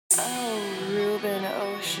Oh, Ruben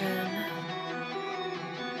Ocean.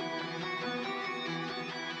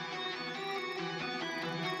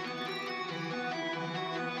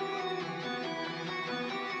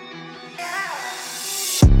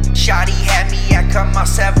 Shawty had me at comment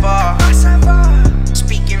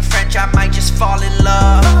Speaking French, I might just fall in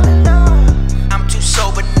love. I'm too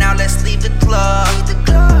sober now, let's leave the club.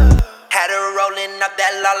 Had her rolling up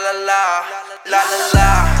that LaLaLa, LaLaLa,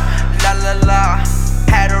 LaLaLa.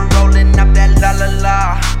 Had her rolling up that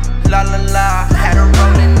LaLaLa, LaLaLa. Had her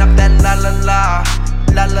rolling up that LaLaLa,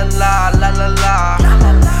 LaLaLa, LaLaLa,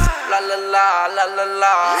 LaLaLa,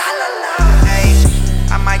 LaLaLa. Hey,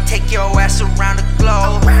 I might take your ass around the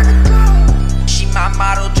globe. She my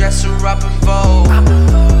model, dress her up in Vogue.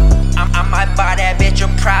 I might buy that bitch a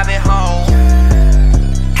private home.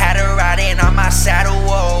 Had her riding on my saddle,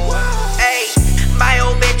 whoa. Hey, my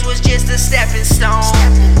old bitch was just a stepping stone.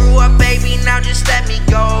 Grew up, baby, now just let me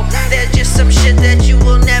go. There's just some shit that you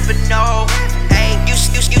will never know. Hey, you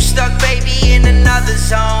stuck, baby, in another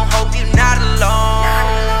zone. Hope you not alone.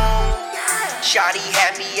 Shawty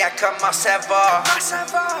had me at comment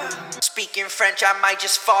Speaking French, I might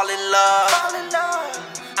just fall in love.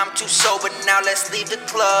 I'm too sober now, let's leave the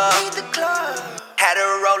club. Had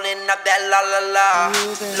her rolling up that LaLaLa,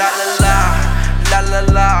 LaLaLa,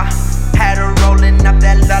 LaLaLa. Had her rolling up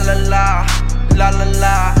that LaLaLa,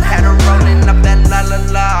 LaLaLa. Had her rolling up that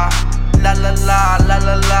LaLaLa, LaLaLa,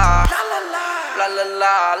 LaLaLa,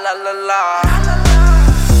 LaLaLa, LaLaLa.